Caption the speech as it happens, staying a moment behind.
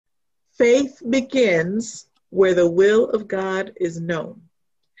Faith begins where the will of God is known.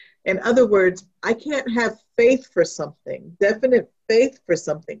 In other words, I can't have faith for something, definite faith for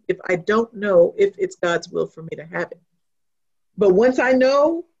something, if I don't know if it's God's will for me to have it. But once I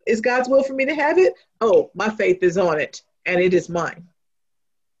know it's God's will for me to have it, oh, my faith is on it and it is mine.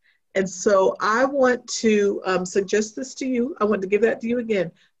 And so I want to suggest this to you. I want to give that to you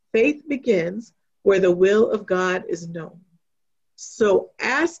again. Faith begins where the will of God is known. So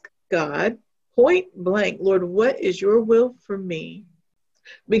ask God point blank, Lord, what is your will for me?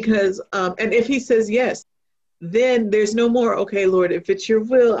 Because, and if he says yes, then there's no more, okay, Lord, if it's your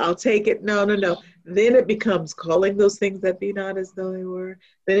will, I'll take it. No, no, no. Then it becomes calling those things that be not as though they were.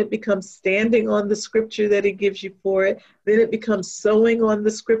 Then it becomes standing on the scripture that he gives you for it. Then it becomes sowing on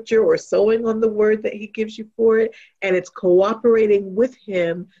the scripture or sowing on the word that he gives you for it. And it's cooperating with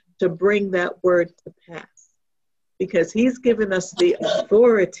him to bring that word to pass. Because he's given us the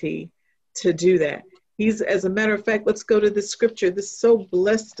authority to do that. He's, as a matter of fact, let's go to the scripture. This so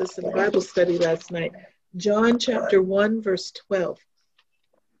blessed us in Bible study last night. John chapter 1, verse 12.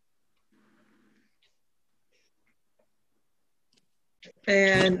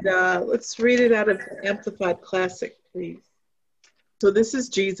 And let's read it out of the Amplified Classic, please. So this is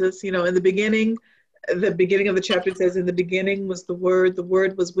Jesus, you know, in the beginning of the chapter, it says, in the beginning was the Word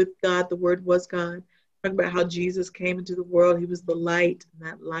was with God, the Word was God. Talking about how Jesus came into the world, he was the light, and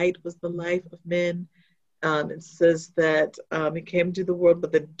that light was the life of men. It says that he came into the world,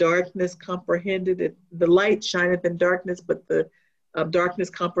 but the darkness comprehended it. The light shineth in darkness, but the darkness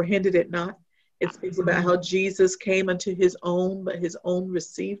comprehended it not. It speaks about how Jesus came unto his own, but his own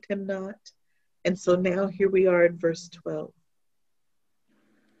received him not. And so now here we are in verse 12.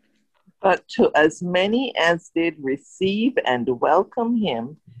 But to as many as did receive and welcome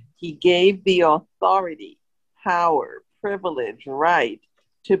him, he gave the authority, power, privilege, right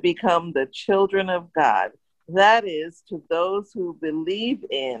to become the children of God. That is, to those who believe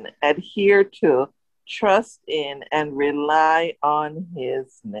in, adhere to, trust in, and rely on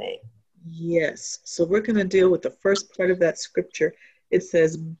his name. Yes. So we're going to deal with the first part of that scripture. It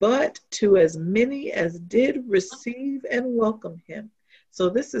says, but to as many as did receive and welcome him. So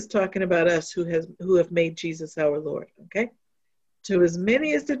this is talking about us who have made Jesus our Lord, okay? To as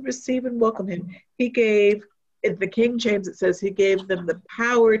many as did receive and welcome him, he gave, in the King James it says, he gave them the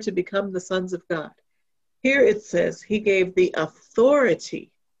power to become the sons of God. Here it says he gave the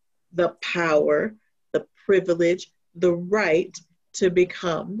authority, the power, the privilege, the right to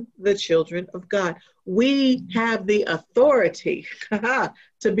become the children of God. We have the authority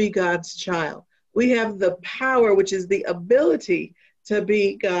to be God's child. We have the power, which is the ability to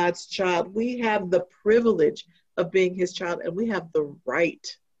be God's child. We have the privilege of being his child, and we have the right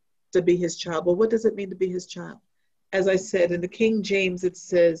to be his child. Well, what does it mean to be his child? As I said, in the King James, it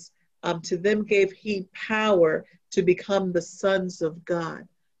says, to them gave he power to become the sons of God.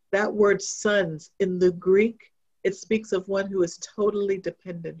 That word sons in the Greek, it speaks of one who is totally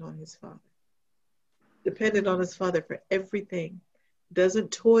dependent on his father. Dependent on his father for everything.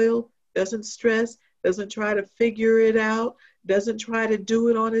 Doesn't toil, doesn't stress, doesn't try to figure it out, doesn't try to do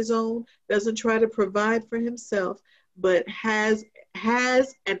it on his own, doesn't try to provide for himself, but has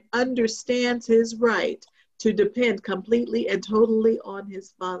and understands his right to depend completely and totally on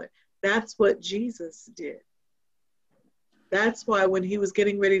his father. That's what Jesus did. That's why when he was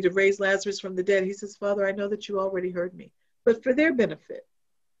getting ready to raise Lazarus from the dead, he says, Father, I know that you already heard me, but for their benefit,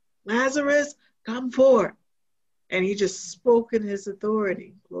 Lazarus, come forth. And he just spoke in his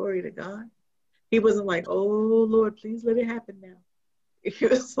authority. Glory to God. He wasn't like, oh, Lord, please let it happen now. He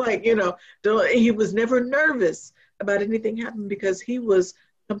was like, he was never nervous about anything happening because he was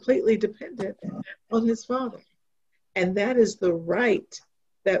completely dependent on his Father. And that is the right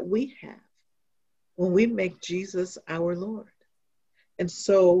that we have when we make Jesus our Lord. And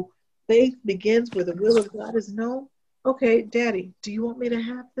so faith begins where the will of God is known. Okay, Daddy, do you want me to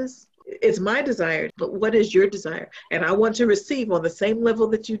have this? It's my desire, but what is your desire? And I want to receive on the same level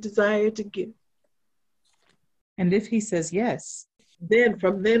that you desire to give. And if he says yes, then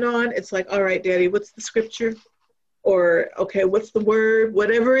from then on, it's like, all right, Daddy, what's the scripture? Or, okay, what's the word?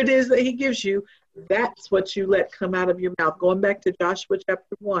 Whatever it is that he gives you, that's what you let come out of your mouth. Going back to Joshua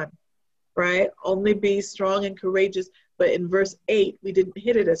chapter 1, right? Only be strong and courageous. But in verse 8, we didn't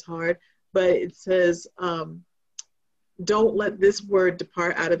hit it as hard, but it says, don't let this word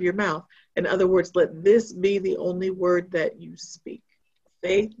depart out of your mouth. In other words, let this be the only word that you speak.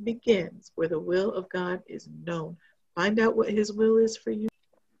 Faith begins where the will of God is known. Find out what his will is for you.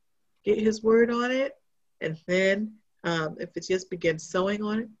 Get his word on it. And then if it just begins sowing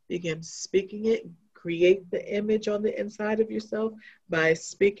on it, begin speaking it, create the image on the inside of yourself by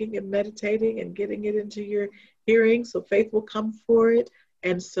speaking and meditating and getting it into your hearing. So faith will come for it.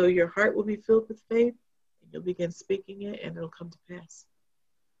 And so your heart will be filled with faith. And you'll begin speaking it and it'll come to pass.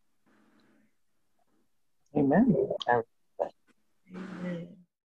 Amen. I